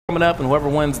coming up, and whoever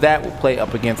wins that will play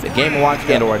up against a Game & Watch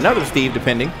and or another Steve,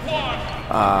 depending.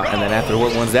 And then after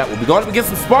whoever wins that, we'll be going up against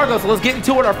some Spargo. So let's get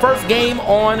into it. Our first game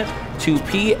on to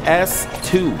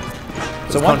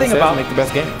PS2. So one thing about make the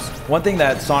best games. One thing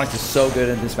that Sonix is so good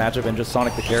in this matchup, and just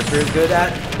Sonic the character is good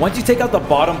at, once you take out the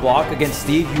bottom block against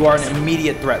Steve, you are an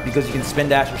immediate threat because you can spin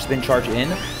dash or spin charge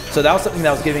in. So that was something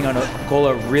that was giving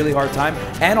Acola a really hard time.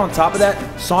 And on top of that,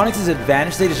 Sonix's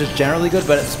advantage state is just generally good,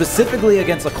 but specifically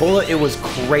against Acola, it was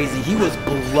crazy. He was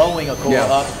blowing Acola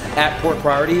up at port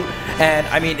priority. And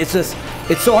I mean, it's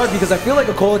so hard because I feel like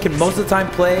Acola can most of the time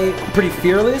play pretty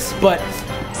fearless, but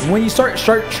when you start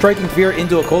striking fear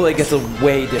into Acola, it gets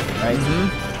way different, right?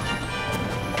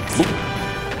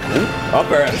 Up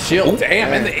air at the shield.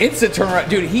 Damn, and the instant turnaround.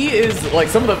 Dude, he is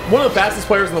like one of the fastest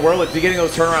players in the world at getting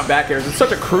those turnaround back airs. It's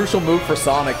such a crucial move for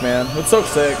Sonic, man. It's so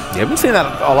sick. Yeah, we've seen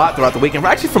that a lot throughout the weekend.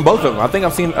 Actually, from both of them. I think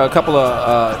I've seen a couple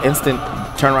of instant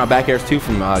turnaround back airs too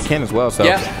from Ken as well. So,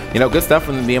 you know, good stuff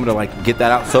for them to be able to like get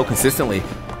that out so consistently.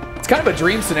 It's kind of a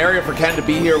dream scenario for Ken to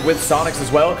be here with Sonix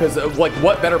as well, because like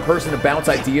what better person to bounce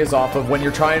ideas off of when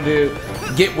you're trying to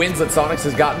get wins that Sonix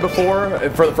has gotten before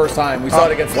for the first time. We saw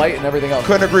it against Light and everything else.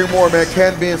 Couldn't agree more, man.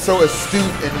 Ken being so astute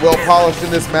and well polished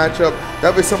in this matchup,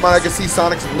 that'd be somebody I could see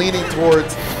Sonix leaning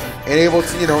towards and able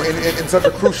to, you know, in such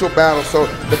a crucial battle. So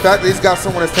the fact that he's got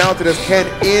someone as talented as Ken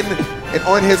in and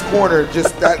on his corner,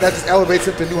 just that just elevates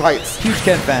him to new heights. Huge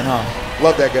Ken fan, huh?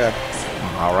 Love that guy.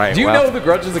 All right. Do you know who the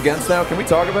grudge is against now? Can we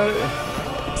talk about it?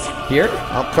 Here?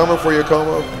 I'm coming for you,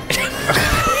 Como.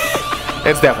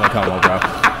 It's definitely Como, bro.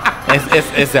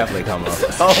 It's definitely Como.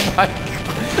 Oh my God.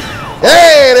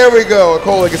 Hey, there we go.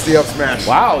 Acola gets the up smash.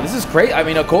 Wow, this is great. I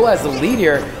mean, Acola has the lead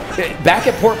here. Back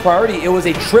at port priority, it was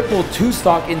a triple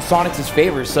two-stock in Sonix's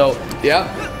favor. So yeah,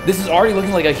 this is already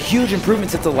looking like a huge improvement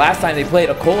since the last time they played.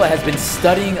 Acola has been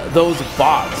studying those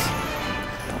bots.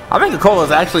 I think Acola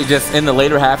is actually just in the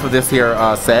later half of this here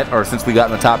set, or since we got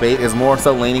in the top 8, is more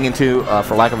so leaning into,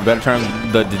 for lack of a better term,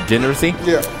 the degeneracy.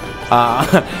 Yeah.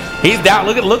 He's down.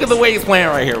 Look at the way he's playing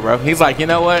right here, bro. He's like, you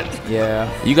know what? Yeah.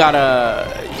 You gotta.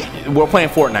 We're playing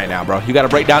Fortnite now, bro. You gotta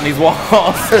break down these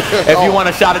walls if you want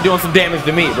a shot at doing some damage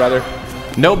to me, brother.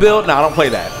 No build. No, I don't play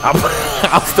that.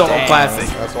 I'm still on classic.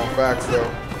 That's on facts, though.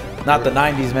 Not the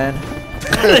 90s, man.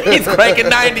 He's cranking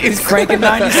 90s. He's cranking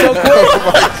 90s so quick.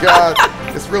 Oh my God.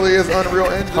 This really is Unreal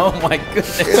Engine. Oh my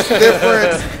goodness. It's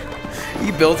different.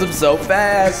 He builds him so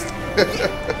fast.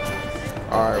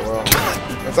 All right, well.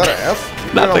 Is that an F?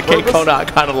 Not the K-Kona. I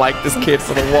kind of like this kid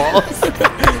for the walls.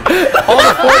 All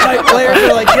the Fortnite players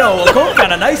are like, yo, Acola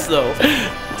kind of nice though.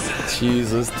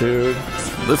 Jesus, dude.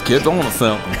 This kid's on to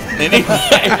something. Anyway.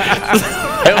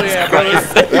 Hell yeah, brother.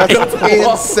 That's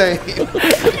insane.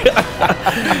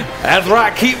 That's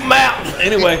right. Keep him out.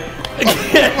 Anyway. Oh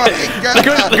my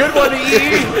God. Good one, E.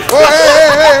 Oh,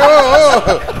 hey,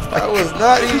 oh. That was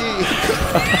not E.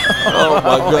 Oh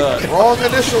my God. Wrong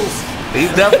initials. He's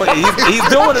definitely he's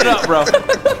doing it up, bro.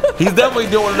 He's definitely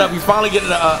doing it up. He's finally getting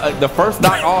the first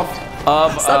stock off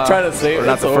of. Stop trying to say it.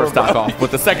 Not the first stock off, but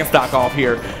the second stock off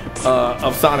here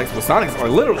of Sonix. But Sonix, are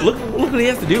literally look what he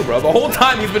has to do, bro. The whole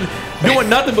time he's been doing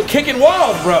nothing but kicking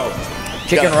walls, bro.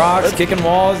 Kicking rocks, kicking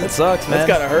walls. It sucks, man. That's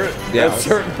gotta hurt. Yeah, at a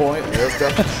certain point.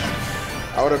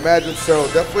 I would imagine so.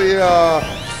 Definitely.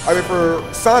 I mean, for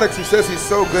Sonix, who says he's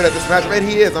so good at this matchup, and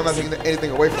he is. I'm not taking anything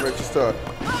away from it. Just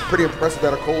pretty impressive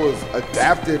that Acola's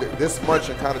adapted this much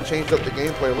and kind of changed up the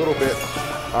gameplay a little bit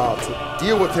to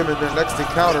deal with him in their next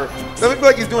encounter. So I feel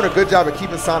like he's doing a good job at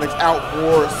keeping Sonix out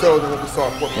more so than what we saw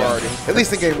at Port Priority, at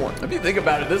least in Game 1. If you think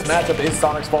about it, this matchup is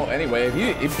Sonic's fault anyway. If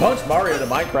he punched Mario to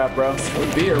Minecraft, bro, he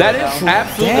would be here That right is now.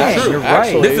 absolutely true. You're right.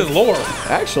 Actually, This is lore.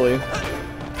 Actually,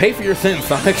 Pay for your sins,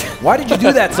 Sonic. Why did you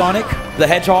do that, Sonic? The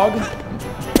Hedgehog?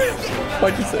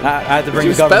 what'd you say? I had to bring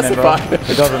Did the you government, specify? bro.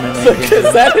 The government name.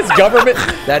 Is that his government?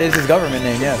 That is his government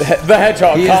name, yes. The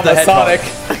Hedgehog, He is the Hedgehog. Sonic.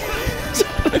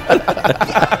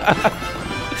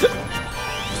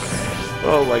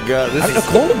 Oh my God. This is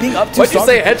Acola being up to Why'd you Sonic?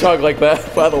 say Hedgehog like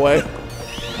that, by the way?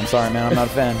 I'm sorry, man. I'm not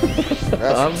a fan.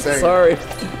 That's I'm insane. sorry.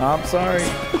 I'm sorry.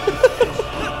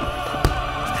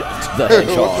 The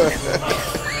Hedgehog.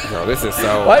 Bro, this is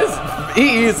so. Why is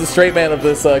he is the straight man of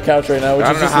this couch right now, which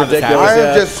I is don't know just how this ridiculous. I am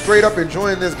Yeah. just straight up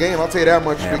enjoying this game. I'll tell you that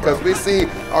much because we see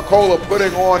Acola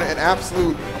putting on an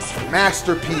absolute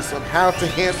masterpiece on how to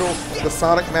handle the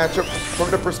Sonic matchup from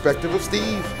the perspective of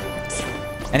Steve.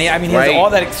 And he has all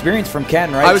that experience from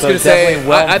Ken, right? I was So going to say,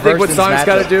 definitely I think what well-versed in Sonic's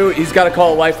got to matchup. do, he's got to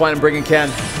call a lifeline and bring in Ken.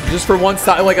 Just for one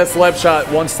stock, like a celeb shot,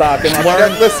 one stock, and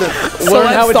learn, Listen, learn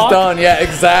how it's stock? done. Yeah,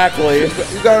 exactly. you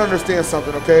got to understand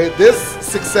something, okay? This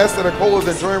success that Acola's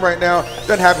enjoying right now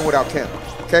doesn't happen without Ken.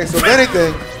 Okay, so if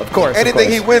anything, Of course. anything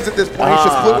he wins at this point, he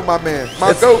should split with my man.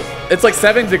 My goat. It's like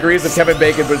 7 degrees of Kevin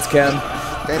Bacon, but it's Ken.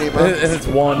 Kenny, And man. it's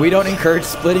 1. We don't encourage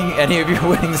splitting any of your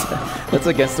winnings. That's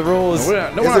against the rules. No, Is we're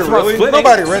not it talking about really? splitting.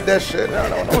 Nobody read that shit.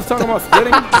 I was talking about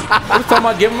splitting. I was talking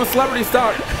about giving him a celebrity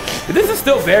stock. This is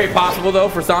still very possible though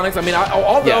for Sonix. I mean,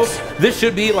 although this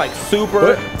should be like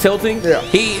super tilting, Yeah.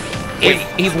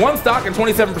 he's one stock and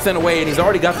 27% away, and he's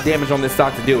already got the damage on this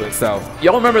stock to do it. So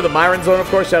Y'all remember the Myron zone, of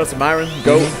course. Shout out to Myron.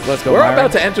 Go. Let's go, We're Myron.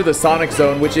 about to enter the Sonic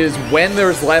zone, which is when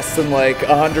there's less than like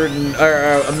 1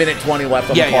 minute 20 left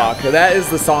on the clock. That is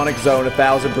the Sonic zone,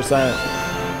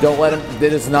 1000%. Don't let him.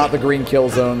 It is not the green kill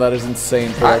zone. That is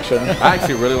insane prediction. I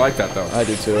actually really like that though. I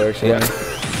do too, actually.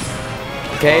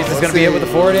 Okay, is this going to be it with the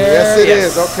forward air? Yes, it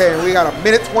is. Okay, we got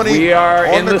 1:20. We are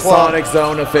on in the clock. Sonic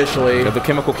zone officially. The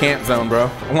chemical camp zone, bro.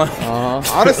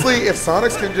 Honestly, if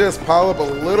Sonix can just pile up a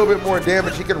little bit more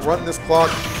damage, he can run this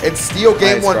clock and steal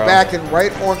game Nice, one bro. back, and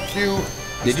right on cue,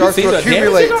 Did you starts see to the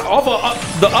accumulate. damage off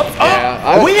of the up?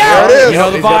 Yeah, we there out. it is. You know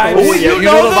the He's got vibes. the- You you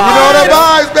know know the the You know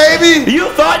vibes. the vibes, baby. You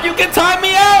thought you could time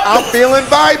me out? I'm feeling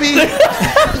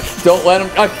vibey. Don't let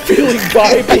him. I'm feeling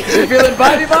vibey. You feeling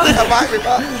vibey, bud? Vibey,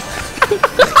 vibey.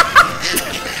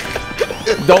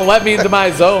 Don't let me into my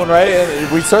zone, right?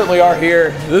 And we certainly are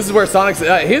here. This is where Sonic's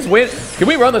his win. Can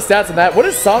we run the stats on that? What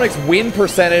is Sonic's win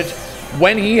percentage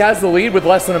when he has the lead with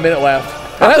less than a minute left?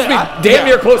 It has to be damn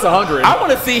near close to 100. I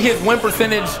want to see his win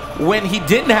percentage when he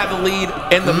didn't have the lead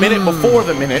in the minute before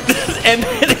the minute, and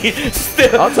then he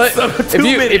still. I'll tell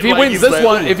you, if he wins this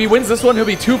one, if he wins this one, he'll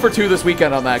be 2 for 2 this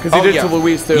weekend on that because he did it to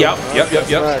Luis too. Yep.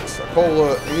 Facts.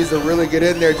 Acola needs to really get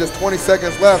in there. Just 20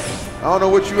 seconds left. I don't know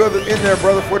what you other in there,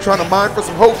 brother. If we're trying to mine for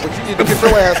some hope, but you need to get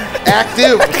your ass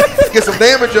active. Get some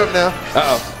damage up now.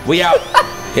 We out.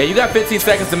 Yeah, you got 15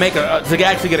 seconds to make to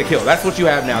actually get a kill. That's what you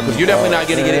have now, because you're definitely not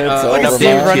getting it. It's Look at over, Steve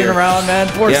man. running around, man.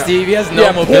 Poor Yeah. Steve. He has no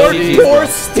Yeah, mobility. poor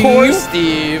Steve. Poor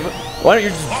Steve. Why don't you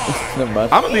just? Never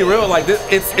mind. I'm gonna be real. Like this,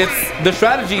 it's the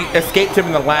strategy escaped him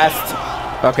in the last.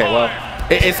 Okay, well,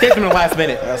 it escaped him in the last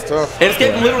minute. That's tough. It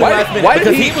escaped him literally Why- last minute why did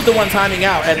because he- he was the one timing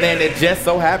out, and then it just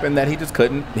so happened that he just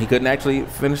couldn't. He couldn't actually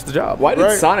finish the job. Why did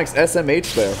Right. Sonic's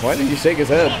SMH there? Why did he shake his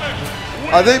head?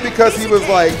 I think because he was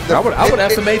like. I would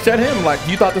SMH at him. Like,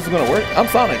 you thought this was gonna work? I'm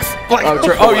Sonix. Like, Oh,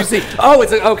 true. Oh, you see. Oh,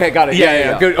 it's okay. Got it. Yeah,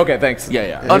 Yeah. Good. Okay, thanks.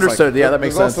 Yeah. Understood. Yeah, that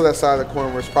makes There's sense. also that side of the coin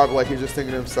where it's probably like he's just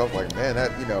thinking to himself, like, man,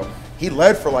 that he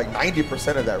led for like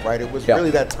 90% of that, right? It was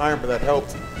really that timer that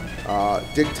helped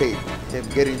dictate him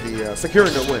getting the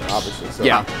securing the win, obviously. So,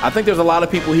 Yeah, I think there's a lot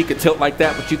of people he could tilt like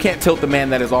that, but you can't tilt the man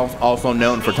that is also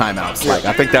known for timeouts. Like,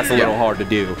 I think that's a little hard to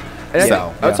do. And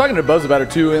So, I was talking to Buzz about it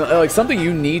too, and like something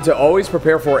you need to always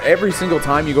prepare for every single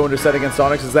time you go into a set against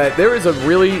Sonix is that there is a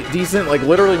really decent, like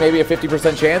literally maybe a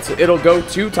 50% chance it'll go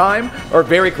to time or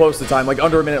very close to time, like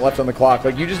under a minute left on the clock.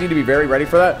 Like you just need to be very ready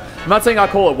for that. I'm not saying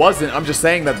Acola wasn't. I'm just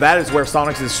saying that is where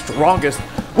Sonix is strongest,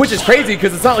 which is crazy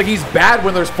because it's not like he's bad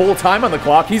when there's full time on the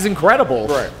clock. He's incredible.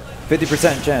 right.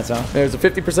 50% chance, huh? There's a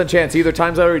 50% chance he either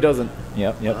times out or he doesn't.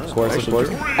 Yep, of course.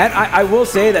 And I will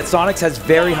say that Sonix has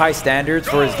very high standards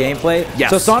for his gameplay. Yes.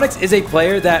 So Sonix is a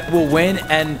player that will win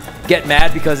and get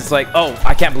mad because it's like, oh,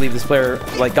 I can't believe this player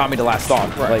like got me the last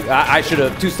stock. Like I should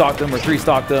have 2-stocked him or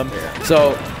 3-stocked him.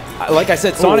 So, like I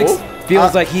said, Sonix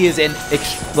feels like he is an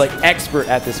expert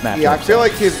at this match. Yeah, I feel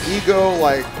like his ego,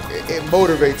 like, it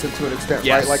motivates him to an extent,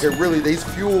 Yes. right? Like, it really, he's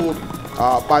fueled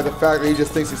by the fact that he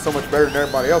just thinks he's so much better than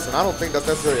everybody else, and I don't think that's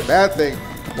necessarily a bad thing.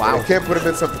 Wow. It can put him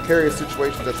in some precarious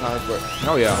situations at times, but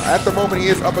oh yeah. at the moment he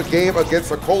is up a game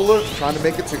against Acola, trying to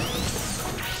make it 2.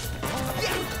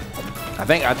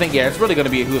 I think yeah, it's really going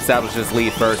to be who establishes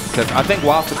lead first, because I think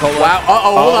whilst Acola. Wow.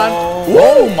 Hold on.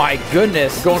 Oh my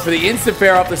goodness. Going for the instant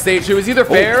fair off the stage. It was either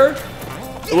fair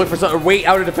or look for some, or wait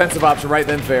out a defensive option, right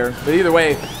then fair. But either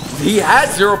way, he had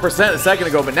 0% a second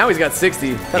ago, but now he's got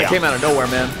 60. Kind of came out of nowhere,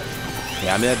 man.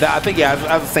 Yeah, I mean, I think, yeah,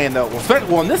 I was saying though,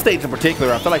 well, on this stage in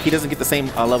particular, I feel like he doesn't get the same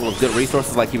level of good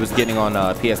resources like he was getting on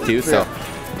PS2, so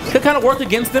could kind of work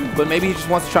against him, but maybe he just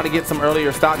wants to try to get some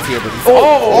earlier stocks here. But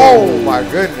Oh my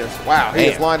goodness. Wow, he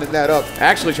is Man. lining that up.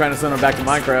 Actually trying to send him back to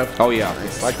Minecraft. oh yeah,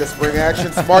 Like the spring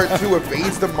action, smart too,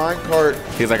 evades the minecart.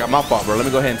 he's like, my fault, bro. Let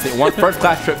me go ahead and see. One first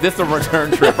class trip. This is a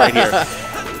return trip right here.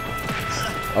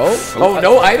 Oh,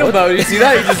 no item though. You see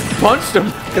that? He just punched him.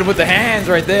 Hit him with the hands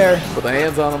right there. Put the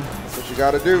hands on him. That's what you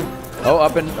got to do. Oh,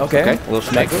 up and okay. Okay, little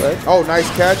snake. Oh, nice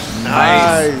catch.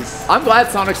 Nice. I'm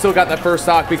glad Sonic still got that first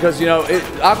stock because, you know,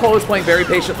 Acola is playing very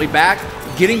patiently back,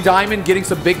 getting diamond, getting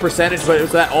some big percentage, but it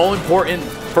was that all-important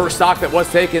first stock that was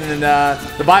taken, and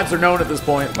the vibes are known at this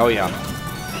point. Oh yeah.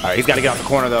 All right, he's got to get out the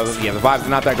corner though. Yeah, the vibes are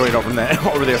not that great over there.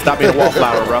 Over there, stop being a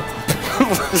wallflower, bro.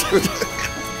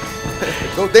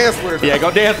 Go dance with her. Yeah, go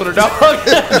dance with her, dog.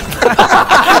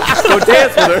 Go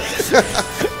dance with her.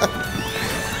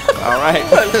 All right.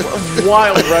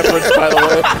 Wild reference, by the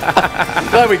way.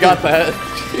 Glad we got that.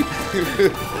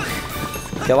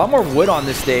 Okay, a lot more wood on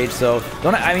this stage, so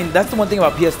I mean that's the one thing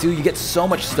about PS2. You get so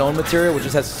much stone material, which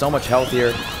just has so much health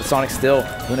here. But Sonic's still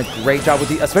doing a great job with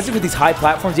the, especially with these high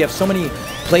platforms. You have so many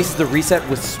places to reset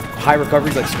with high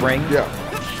recoveries like spring. Yeah.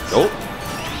 Oh.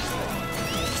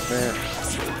 Man,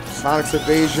 Sonic's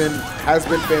evasion has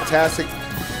been fantastic.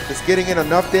 Just getting in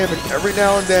enough damage every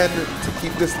now and then to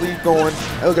keep this lead going.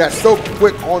 And look at that, so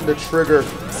quick on the trigger.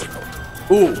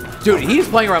 Ooh, dude, he's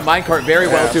playing around minecart very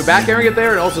well too. Back airing it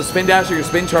there and also spin dashing or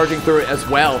spin charging through it as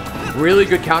well. Really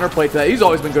good counterplay to that. He's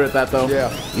always been good at that though. Yeah.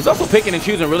 He's also picking and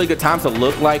choosing really good times to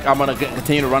look like I'm gonna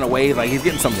continue to run away. Like he's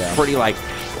getting some pretty like.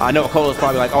 I know Acola's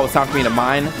probably like, oh, it's time for me to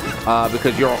mine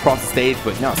because you're across the stage,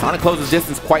 but no, Sonic closes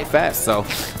distance quite fast. So.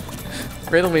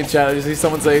 Randomly in chat, I just see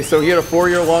someone say, so he had a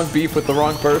 4-year-long beef with the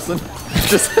wrong person.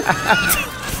 Just 4.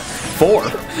 I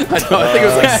know, I think it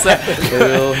was like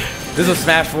 7. This was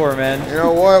Smash 4, man. You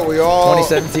know what? We all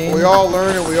 2017. We all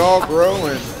learn and we all grow,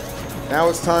 and now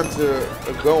it's time to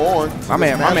go on. My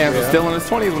man was still in his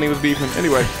 20s when he was beefing.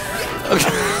 Anyway.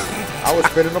 I was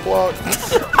spinning the block.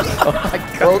 Oh my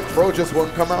God. Bro just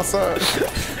wouldn't come outside.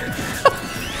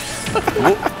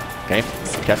 Okay,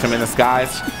 catch him in the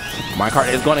skies.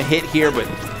 Minecart is going to hit here, but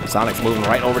Sonic's moving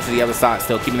right over to the other side,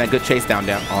 still keeping that good chase down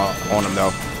on him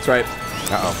though. That's right.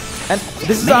 Uh-oh. And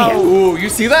this is how. Ooh, you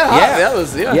see that? Yeah. That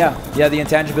was, Yeah, the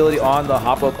intangibility on the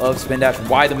hop-up of spin dash,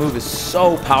 why the move is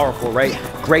so powerful, right?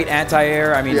 Great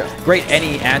anti-air, I mean, great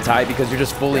any anti because you're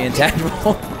just fully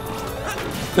intangible.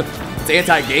 It's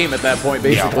anti-game at that point,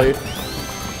 basically.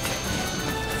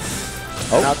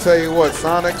 And I'll tell you what,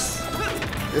 Sonix,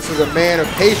 this is a man of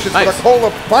patience, Nice. but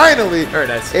Acola finally Very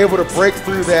nice. able to break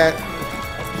through that.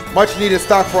 Much needed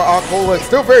stock for Acola. It's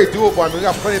still very doable. I mean, we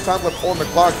got plenty of time left on the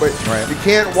clock, but you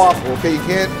can't waffle, okay? You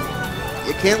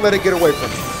can't let it get away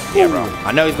from you. Yeah, bro.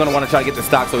 I know he's going to want to try to get the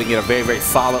stock so we can get a very, very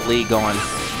solid lead going.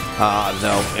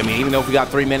 Though, I mean, even though we got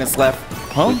 3 minutes left,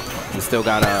 we still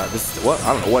got this. What?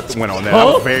 I don't know what went on there. That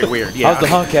was very weird. Yeah. How's the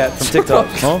Hunk Cat from TikTok?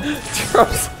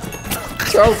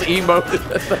 Charles emoted.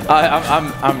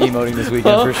 I'm emoting this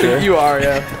weekend for sure. You are,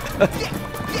 yeah.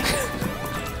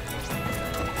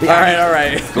 All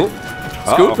right. Scoop.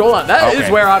 Scoop, hold on. That is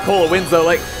where Acola wins, though.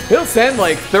 Like, he'll send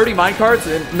like 30 minecarts,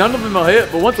 and none of them will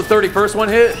hit. But once the 31st one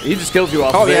hit, he just kills you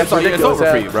off. Oh of it. yeah, It's it's over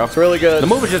for you, bro. It's really good. The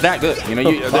move is just that good. You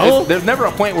know, there's never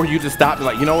a point where you just stop and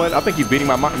like, you know what? I think he's beating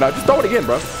my mind. No, just throw it again,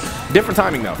 bro. Different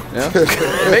timing though. Yeah,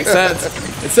 it makes sense.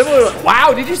 It's similar.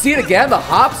 Wow, did you see it again? The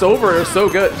hops over are so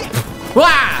good.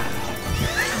 Wow.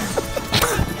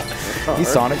 He's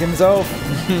Sonic himself.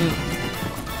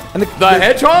 And the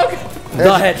hedgehog.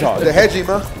 The hedgehog. The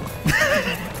Hedgehog.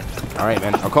 All right,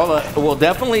 man. Acola will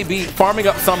definitely be farming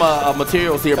up some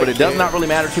materials here, but it does not really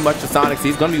matter too much to Sonix.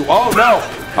 He's going to be... Oh, no!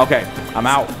 Okay, I'm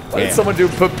out. Why did someone do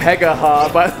Pepega Ha,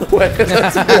 by the way?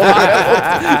 That's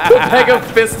wild. Pepega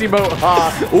fist emote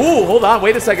Ha. Ooh, hold on.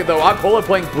 Wait a second, though. Acola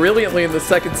playing brilliantly in the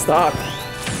second stock.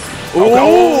 Ooh.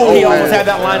 Oh, he almost had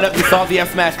that lined up. He saw the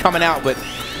F smash coming out, but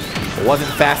it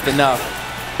wasn't fast enough.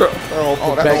 That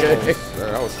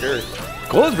was scary.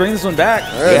 Cola's bringing this one back.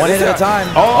 One hit at a time.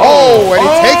 Oh, and he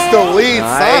takes the lead.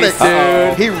 Nice,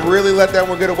 Sonic, dude. He really let that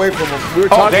one get away from him. We were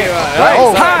talking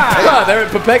about they're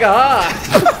at Pepega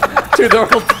Ha. Dude, they're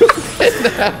all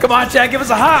Come on, Chad, give us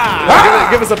a ha.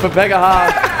 Give us a Pepega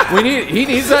Ha. He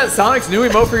needs that. Sonic's new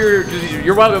emote for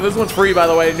you're welcome. This one's free, by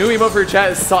the way. New emote for your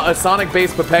chat is a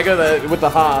Sonic-based Pepega with the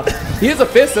Ha. He has a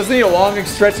fist, doesn't he? A long and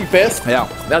stretchy fist. Yeah.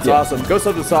 That's awesome. Go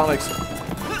sub to Sonic's.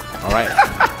 All right.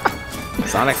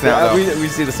 Sonic's now though. We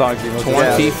see the Sonic emote.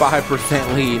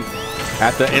 25% lead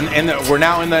at the we're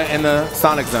now in the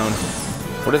Sonic zone.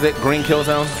 What is it? Green kill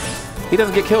zone. He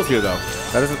doesn't get kills here though.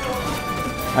 That isn't.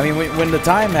 I mean, when the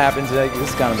time happens, this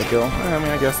is kind of a kill. I mean,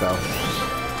 I guess so.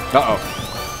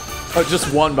 Oh,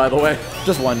 just one, by the way.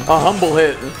 Just one. A humble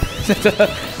hit.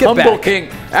 Humble king.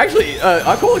 Actually,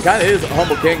 Acola kind of is a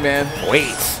humble king, man.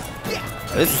 Wait.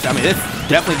 This is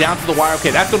definitely down to the wire.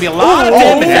 Okay, that's gonna be a lot of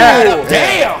damage.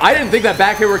 Damn! I didn't think that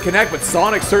back hit would connect, but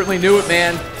Sonic certainly knew it,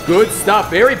 man. Good stuff.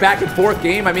 Very back and forth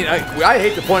game. I mean, I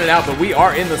hate to point it out, but we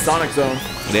are in the Sonic zone.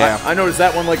 Yeah. I noticed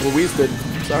that one like Luis did.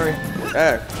 Sorry.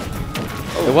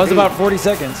 It was about 40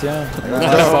 seconds, yeah.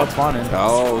 That's spawning.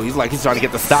 Oh, he's trying to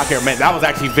get the stock here, man. That was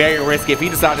actually very risky. If he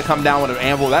decided to come down with an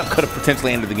anvil, that could have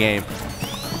potentially ended the game.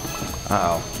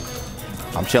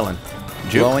 I'm chilling.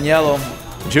 Juke. Blowing yellow.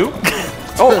 Juke?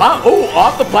 Oh,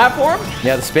 off the platform?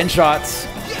 Yeah, the spin shots.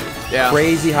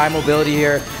 Crazy high mobility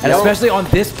here, and especially on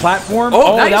this platform.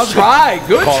 Oh, nice try.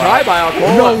 Good try by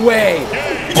Acola. No way.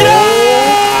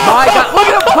 My God, look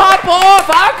at him pop off,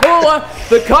 Acola.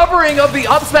 The covering of the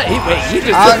up smash. He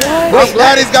just. I'm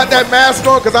glad he's got that mask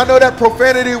on because I know that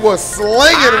profanity was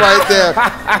slinging right there.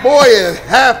 Boy is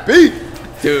happy.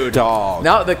 Dude, dog.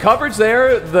 Now, the coverage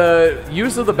there, the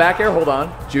use of the back air, hold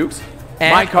on, Jukes.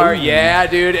 Minecart, yeah,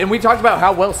 dude. And we talked about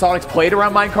how well Sonix played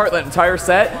around Minecart that entire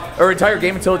set, or entire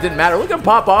game until it didn't matter. Look at him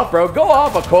pop off, bro. Go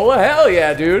off, Acola. Hell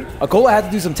yeah, dude. Acola had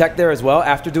to do some tech there as well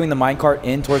after doing the minecart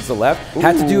in towards the left.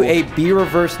 Had to do a B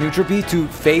reverse neutral B to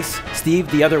face Steve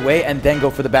the other way and then go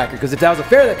for the backer. Because if that was a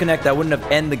fair that connect, that wouldn't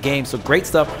have ended the game. So great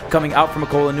stuff coming out from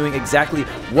Acola, knowing exactly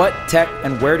what tech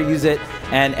and where to use it.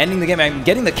 And ending the game and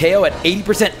getting the KO at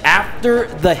 80% after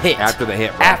the hit. After the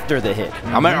hit, bro. After the hit.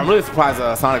 I'm really surprised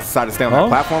Sonix decided to stay on that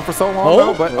platform for so long,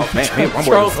 though. But, oh, man, I'm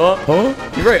Charles,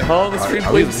 you right, on the screen,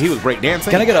 please. He was breakdancing.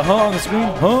 Can I get a on the screen?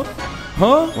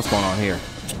 What's going on here?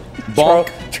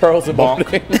 Bonk. Charles and Bonk.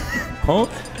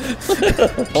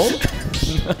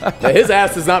 Yeah, his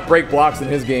ass does not break blocks in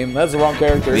his game. That's the wrong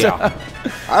character. Yeah.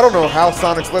 I don't know how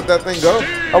Sonix let that thing go.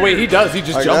 Oh, wait, he does. He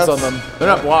just jumps on them. They're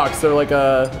not blocks. They're like,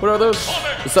 what are those?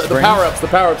 The power-ups. The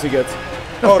power-ups he gets.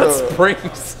 Oh, the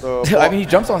springs. I mean, he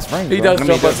jumps on springs. He does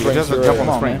jump on springs. He does jump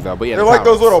on springs, though. But yeah, they're like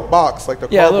those little box, like the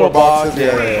cardboard boxes.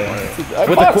 Yeah.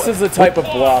 Box is a type of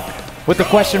block. With the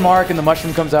question mark and the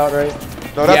mushroom comes out, right?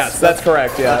 No, that's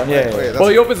correct, yeah. Well,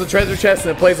 he opens the treasure chest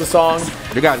and it plays a song.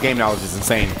 Your guys' game knowledge is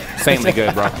insanely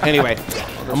good, bro. Anyway,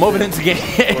 I'm moving into game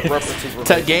 3.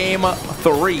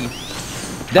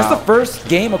 That's the first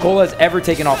game Acola has ever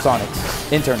taken off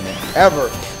Sonix in tournament. Ever.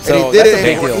 So and he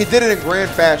did it in grand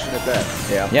fashion at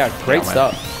that. Yeah, great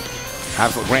stuff.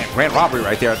 Absolute grand robbery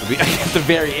right there at the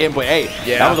very end. But hey,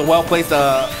 that was a well-placed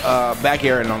back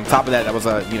air, and on top of that, that was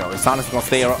a if Sonix is gonna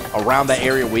stay around that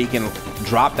area where he can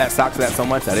drop that stock to that so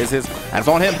much. That is his, and it's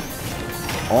on him.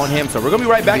 So we're gonna be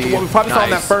right back to what we probably saw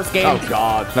in that first game. Oh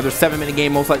God, another 7-minute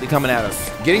game most likely coming at us.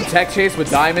 Getting tech chase with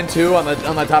Diamond too on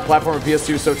the top platform of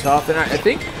PS2 is so tough, and I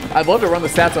think I'd love to run the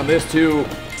stats on this too.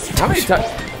 How many times?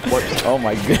 What? Oh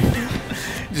my goodness!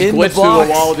 Just glitched through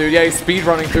the wall, dude. Yeah, he's speed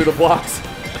running through the blocks.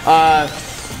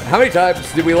 How many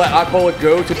times did we let Acola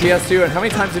go to PS2, and how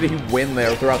many times did he win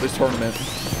there throughout this tournament?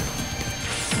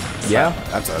 Yeah,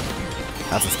 that's a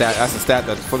stat. That's a stat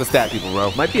that's for the stat people,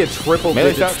 bro. Might be a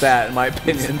triple-digit stat in my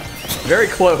opinion. Very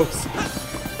close.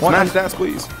 Smash stats,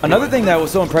 please. Another thing that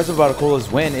was so impressive about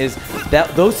Acola's win is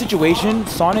that those situations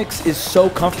Sonix is so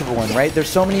comfortable in, right? There's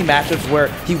so many matchups where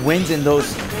he wins in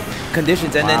those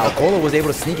conditions, and then Acola was able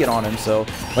to sneak it on him. So,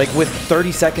 like with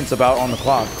 30 seconds about on the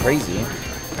clock, crazy.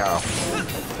 All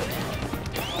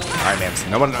right, man.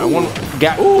 No one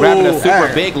grabbing a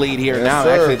super big lead here now.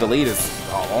 Sir. Actually, the lead is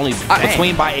only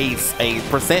between by a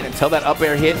percent until that up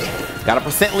air hit. Got a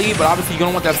percent lead, but obviously you're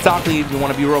going to want that stock lead. You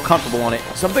want to be real comfortable on it.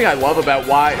 Something I love about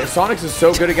why Sonix is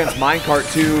so good against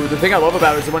Minecart too. The thing I love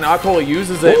about it is when Acola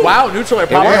uses it. Wow, neutral air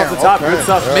popping off the top. Good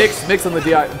stuff. Mix on the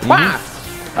DI.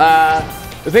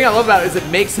 The thing I love about it is it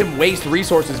makes him waste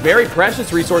resources, very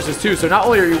precious resources too. So not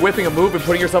only are you whipping a move and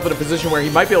putting yourself in a position where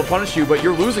he might be able to punish you, but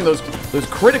you're losing those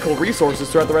critical resources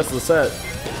throughout the rest of the set.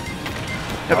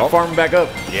 You have to farm him back up.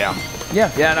 Yeah,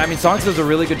 and I mean, Sonix does a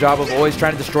really good job of always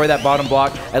trying to destroy that bottom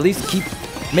block. At least keep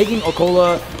making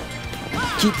Acola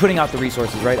keep putting out the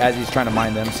resources, right, as he's trying to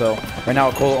mine them. So right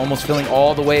now, Acola almost filling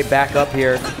all the way back up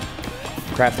here.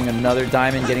 Crafting another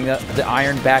diamond, getting the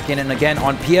iron back in. And again,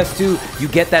 on PS2, you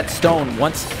get that stone.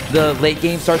 Once the late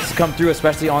game starts to come through,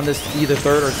 especially on this either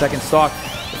third or second stock,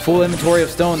 full inventory of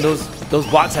stone, those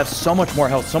bots have so much more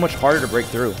health, so much harder to break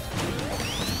through.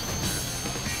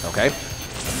 Okay.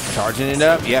 Charging it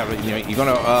up. Yeah, you're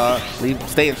going to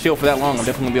stay in shield for that long. I'm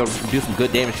definitely going to be able to do some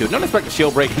good damage shield. Don't expect a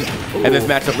shield break in this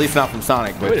matchup, at least not from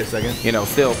Sonic. But, wait a second.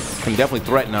 Still can definitely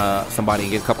threaten somebody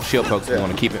and get a couple shield pokes if you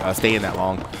want to keep it stay in that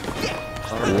long.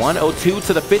 102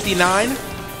 to the 59,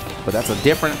 but that's a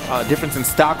difference in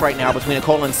stock right now between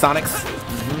Acola and Sonix.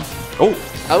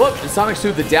 I love Sonix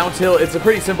too, the down tilt. It's a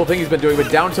pretty simple thing he's been doing,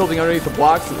 but down tilting underneath the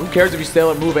blocks, who cares if you stay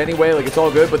on move anyway, like it's all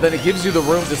good, but then it gives you the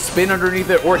room to spin underneath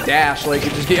it or dash, like you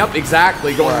just get up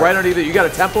exactly, going right underneath it. You got a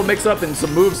tempo mix up and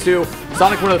some moves too.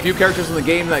 Sonic, one of the few characters in the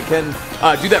game that can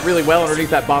do that really well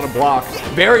underneath that bottom block.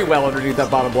 Very well underneath that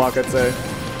bottom block, I'd say.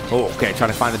 Oh, okay,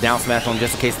 trying to find the down smash on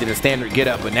just in case they did a standard get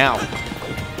up, but now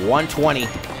 120.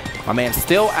 My man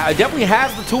still definitely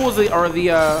has the tools or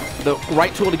the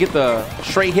right tool to get the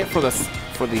straight hit for the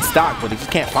stock, but he just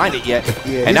can't find it yet.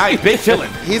 Yeah, and now he's big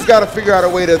chilling. He's got to figure out a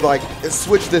way to like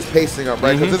switch this pacing up,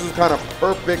 right? Because this is kind of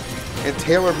perfect and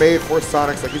tailor-made for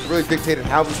Sonix. Like he's really dictated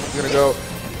how this is going to go.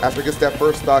 after he gets that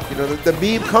first stock. You know, the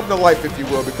meme come to life, if you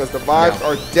will, because the vibes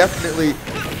are definitely,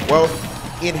 well,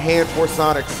 in hand for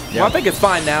Sonix. Well, I think it's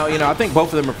fine now. You know, I think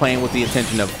both of them are playing with the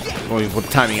intention of with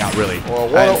timing out, really. Well,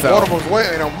 one of them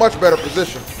was in a much better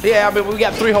position. Yeah, I mean, we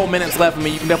got 3 whole minutes left. I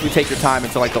mean, you can definitely take your time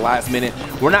until like the last minute.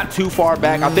 We're not too far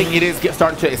back. I think it is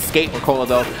starting to escape Acola,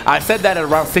 though. I said that at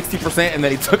around 60%, and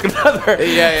then he took another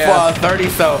 30.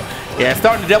 So yeah, it's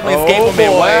starting to definitely escape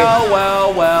him.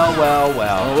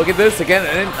 Well. Look at this again,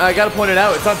 and I got to point it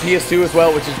out. It's on PS2 as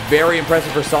well, which is very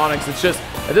impressive for Sonix. It's just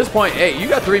at this point, hey, you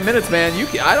got 3 minutes, man.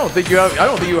 I don't think you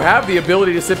have the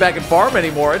ability to sit back and farm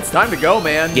anymore. It's time to go,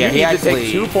 man. Yeah, you need to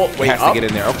take 2 full. Wait, has to get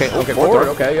in there. Okay, forward.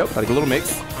 Okay, yep. Like a little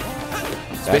mix.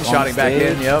 Spin shotting back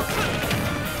in. Yep.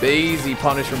 Easy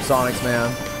punish from Sonix,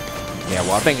 man. Yeah,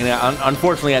 well, I think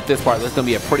unfortunately at this part, there's going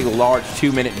to be a pretty large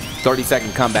 2-minute and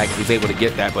 30-second comeback if he's able to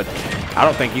get that. But I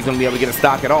don't think he's going to be able to get a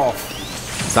stock at all.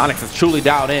 Sonix is truly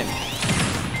dialed in.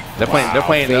 They're playing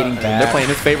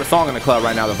his favorite song in the club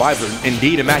right now. The vibes are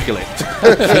indeed immaculate.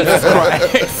 Jesus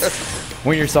Christ.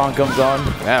 When your song comes on.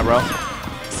 Yeah, bro.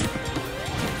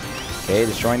 Okay,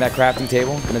 destroying that crafting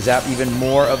table. Gonna zap even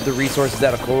more of the resources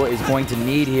that Acola is going to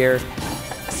need here.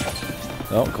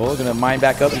 Oh, Acola gonna mine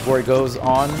back up before he goes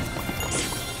on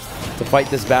to fight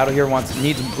this battle here.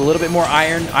 Needs a little bit more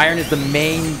iron. Iron is the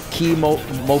main key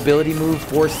mobility move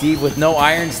for Steve. With no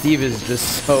iron, Steve is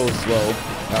just so slow.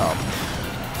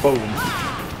 Boom.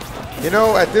 You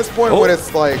know, at this point when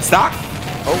it's like stock.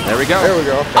 Oh, there we go. There we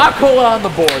go. Okay. Acola on the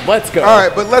board. Let's go. All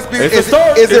right, but let's be. Is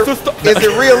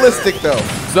it realistic though?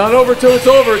 It's not over till it's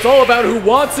over. It's all about who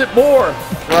wants it more.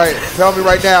 Right. Tell me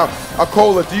right now,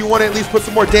 Acola, do you want to at least put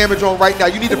some more damage on right now?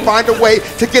 You need to find a way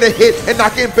to get a hit and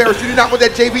not get embarrassed. You do not want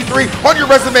that JV3 on your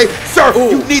resume. Sir,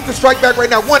 you need to strike back right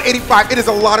now. 185. It is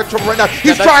a lot of trouble right now.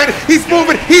 He's trying. He's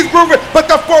moving. He's grooving. But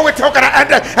the forward tilt gonna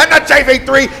end it, and the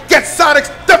JV3 gets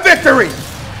Sonix the victory.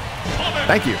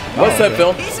 Thank you. What's up,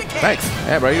 Phil? Thanks.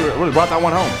 Yeah, bro, you really brought that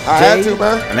one home. I had to,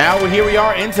 man. And now here we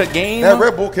are into game. That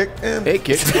Red Bull kicked in. It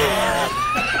kicked.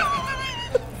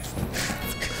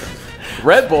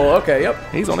 Red Bull. Okay. Yep.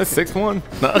 He's on his 6-1.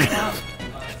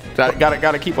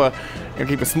 Gotta keep a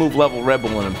smooth level Red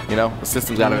Bull in him. You know, the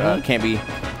system's gotta can't be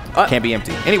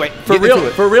empty. Anyway, for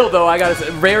real though, I gotta say,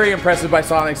 very impressive by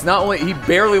Sonix. Not only he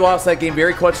barely lost that game,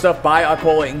 very clutch stuff by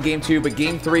Acola in game 2, but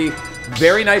game 3.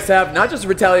 Very nice to have, not just a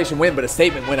retaliation win, but a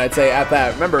statement win, I'd say, at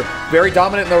that. Remember, very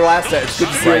dominant in their last set. It's good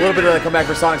to see a little bit of that comeback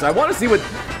for Sonix. I want to see what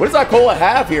does Acola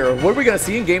have here? What are we going to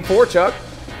see in game 4, Chuck?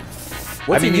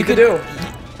 What's he need to do?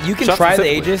 You can try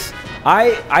the Aegis.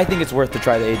 I think it's worth to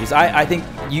try the Aegis. I think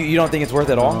you don't think it's worth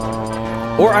it at all?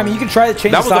 Or, I mean, you can try to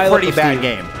change the style. That was a pretty bad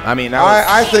game. I mean,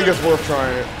 I think it's worth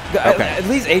trying it. Okay. At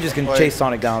least Aegis can chase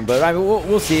Sonic down, but I mean,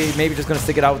 we'll see. Maybe just going to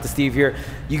stick it out with the Steve here.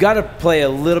 You got to play a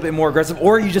little bit more aggressive,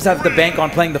 or you just have to bank on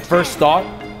playing the first stock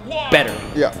better.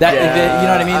 Yeah. You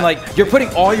know what I mean? Like, you're putting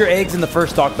all your eggs in the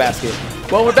first stock basket.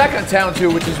 Well, we're back on town, too,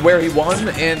 which is where he won,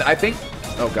 and I think,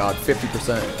 oh, God,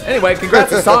 50%. Anyway,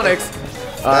 congrats to Sonix.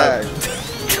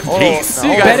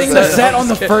 Betting the set on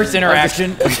the first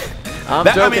interaction.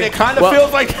 I mean, it kind of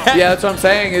feels like that. Yeah, that's what I'm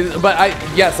saying. But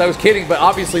yes, I was kidding. But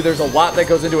obviously, there's a lot that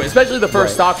goes into it, especially the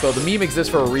first stock, though. The meme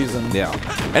exists for a reason. Yeah.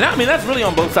 And I mean, that's really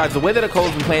on both sides. The way that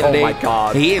Acola's been playing today, my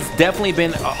God. He has definitely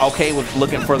been okay with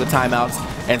looking for the timeouts.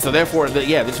 And so, therefore,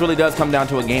 this really does come down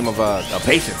to a game of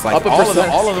patience. Like,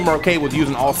 all of them are okay with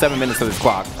using all 7 minutes of this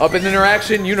clock. Up in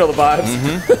interaction, you know the vibes.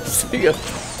 See ya.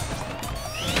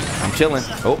 I'm chilling.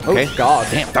 Oh, okay. Oh, God.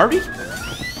 Damn, 30?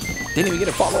 Didn't even get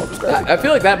a follow-up. I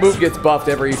feel like that move gets buffed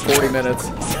every 40 minutes.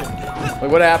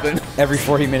 Like, what happened? Every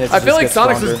 40 minutes. I feel like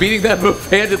Sonix was beating that move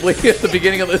handedly at the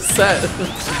beginning of this set.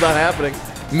 It's just not happening.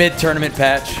 Mid-tournament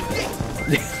patch.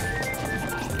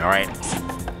 All right.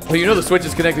 Well, you know the Switch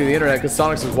is connected to the internet because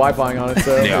Sonix is Wi-Fiing on it,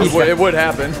 so it would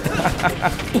happen.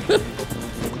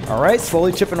 All right,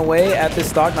 slowly chipping away at this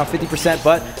stock, now 50%,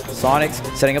 but Sonix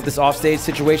setting up this offstage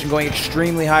situation, going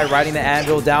extremely high, riding the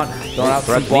anvil down, throwing out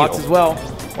some blocks as well.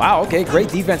 Wow, okay, great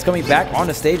defense coming back on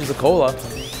the stage as Acola.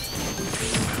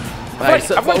 I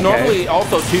feel like normally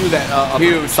also too that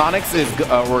Sonix is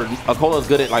or Acola is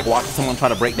good at like watching someone try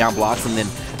to break down blocks and then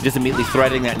just immediately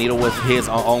threading that needle with his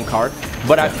own card.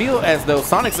 But I feel as though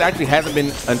Sonix actually hasn't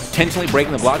been intentionally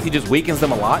breaking the blocks. He just weakens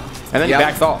them a lot and then he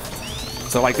backs off.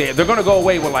 So like they're going to go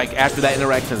away with like after that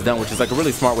interaction is done, which is like a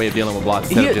really smart way of dealing with blocks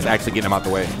instead of just actually getting them out the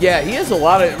way. Yeah, he has a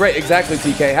lot of exactly,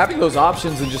 TK. Having those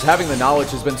options and just having the knowledge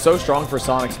has been so strong for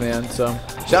Sonix, man. So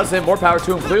shout out to him, more power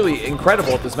to him. Clearly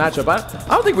incredible at this matchup. I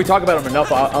don't think we talk about him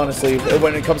enough, honestly,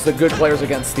 when it comes to good players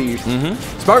against Steve.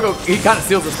 Spargo, he kind of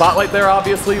steals the spotlight there,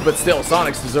 obviously, but still,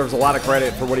 Sonix deserves a lot of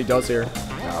credit for what he does here.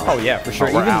 Oh yeah, for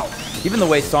sure. even the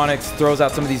way Sonix throws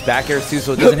out some of these back airs too,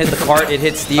 so it doesn't hit the cart, it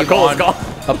hits Steve Acola's on gone.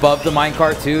 above the mine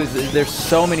cart too. There's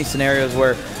so many scenarios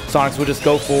where Sonix will just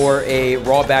go for a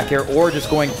raw back air or just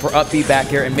going for up B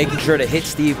back air and making sure to hit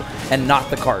Steve and not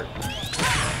the cart.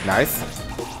 Nice.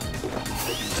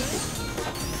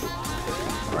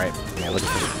 All right, man, look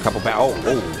at a couple back. Oh,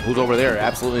 who's over there?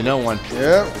 Absolutely no one.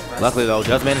 Yeah. Luckily, though,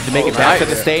 does manage to make it back to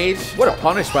the stage. What a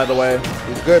punish, by the way.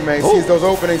 He's good, man. He sees those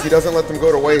openings. He doesn't let them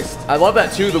go to waste. I love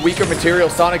that, too. The weaker material.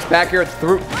 Sonic's back here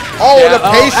through. Oh, the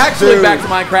patience, actually dude. back to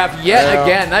Minecraft yet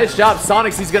again. Nice job,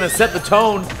 Sonix. He's going to set the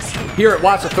tone here at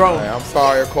Watch the Throne. Hey, I'm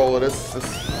sorry, Acola.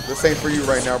 This ain't for you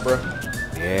right now, bro.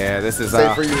 Yeah, this is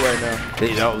Same for you right now.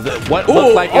 you know, what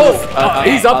looked like it was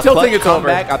he's up tilting, it's over.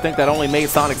 comeback. I think that only made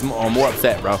Sonix more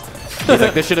upset, bro. He's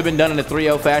like, this should have been done in a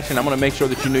 3-0 fashion. I'm going to make sure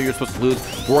that you knew you're supposed to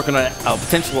lose. Working on a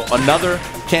potential another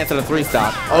chance at a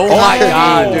 3-stop. Oh my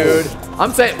God, dude.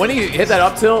 I'm saying, when he hit that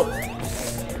up tilt, I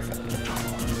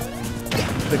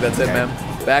think that's it, man.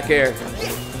 Back air.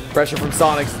 Pressure from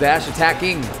Sonix. Dash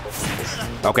attacking.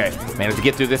 Okay, managed to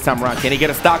get through this time around. Can he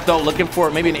get a stock, though? Looking for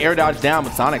maybe an air dodge down,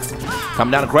 but Sonix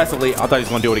coming down aggressively. I thought he was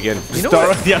going to do it again. You know Start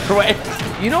what? the other way.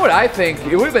 You know what I think?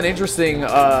 It would have been interesting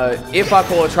if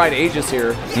Acola tried Aegis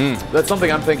here. That's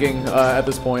something I'm thinking at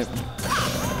this point.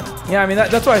 Yeah, I mean,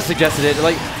 that's why I suggested it.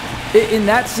 Like, in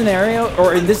that scenario,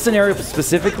 or in this scenario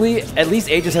specifically, at least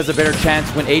Aegis has a better chance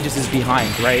when Aegis is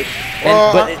behind, right?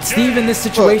 And, but Steve, in this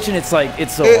situation, it's like,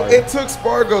 it's so hard. It took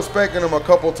Spargo spanking him a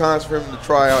couple times for him to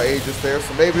try out Aegis there,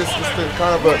 so maybe it's just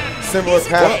kind of a similar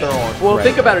path they're on. Well,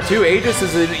 think about it too. Aegis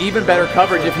is an even better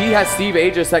coverage. If he has Steve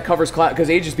Aegis, that covers Cloud, because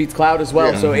Aegis beats Cloud as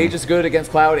well. So Aegis good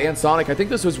against Cloud and Sonic. I think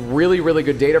this was really, really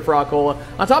good data for Acola.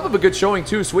 On top of a good showing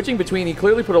too, switching between, he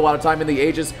clearly put a lot of time in the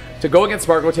Aegis to go against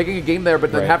Spargo, taking a game there,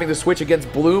 but then having to switch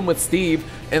against Bloom with Steve,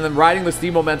 and then riding the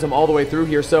Steve momentum all the way through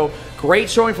here. So great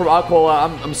showing from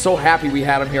Acola. I'm so happy we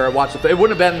had him here at Watch. It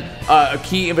wouldn't have been a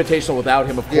key invitational without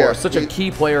him, of course. Yeah, Such a key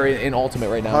player in Ultimate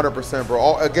right now. 100%, bro.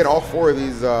 All four of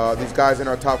these guys in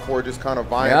our top four just kind of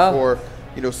vying for,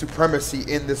 you know, supremacy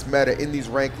in this meta, in these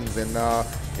rankings, and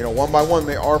you know, one by one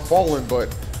they are falling,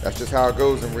 but that's just how it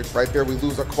goes. And right there, we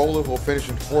lose Acola, who will finish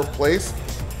in 4th place,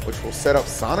 which will set up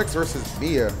Sonix versus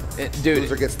Mia. Dude,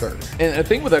 loser gets 3rd. And the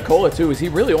thing with Acola too is he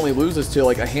really only loses to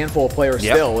like a handful of players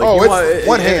still. Like, it's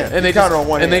one hand. And they count on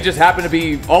one hand. they just happen to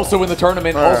be also in the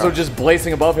tournament, also just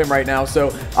blazing above him right now.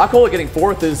 So Acola getting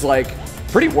 4th is like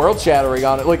pretty world-shattering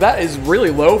on it. Like, that is really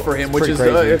low for him, which is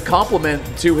a compliment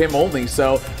to him only.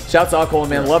 So shouts to Acola,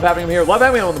 man. Love having him here. Love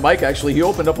having him on the mic, actually. He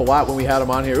opened up a lot when we had him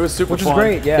on here. It was super fun. Which was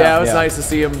great, Yeah, it was nice to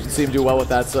see him do well with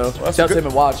that. So shout to him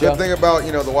and Watch. The thing about,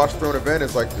 you know, the Watch Throne event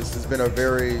is, like, this has been a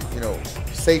very, you know,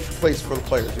 safe place for the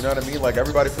players. You know what I mean? Like,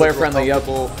 everybody feels player-friendly,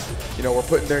 comfortable. You know, we're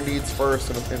putting their needs first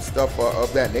and stuff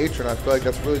of that nature, and I feel like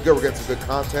that's really good. We're getting some good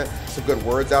content, some good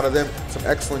words out of them, some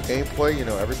excellent gameplay. You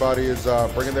know, everybody is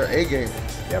bringing their A game.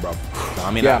 Yeah, bro.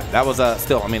 I mean, that was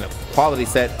still, I mean, a quality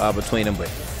set between them, but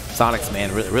Sonix,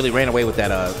 man, really ran away with that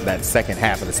that second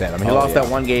half of the set. I mean, he lost that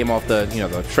one game off the, you know,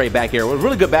 the Trey back air. It was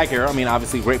really good back air. I mean,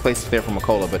 obviously, great place there from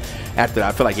Acola, but after that,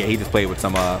 I feel like, yeah, he just played with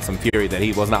some fury that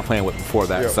he was not playing with before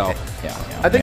that. So, yeah. I think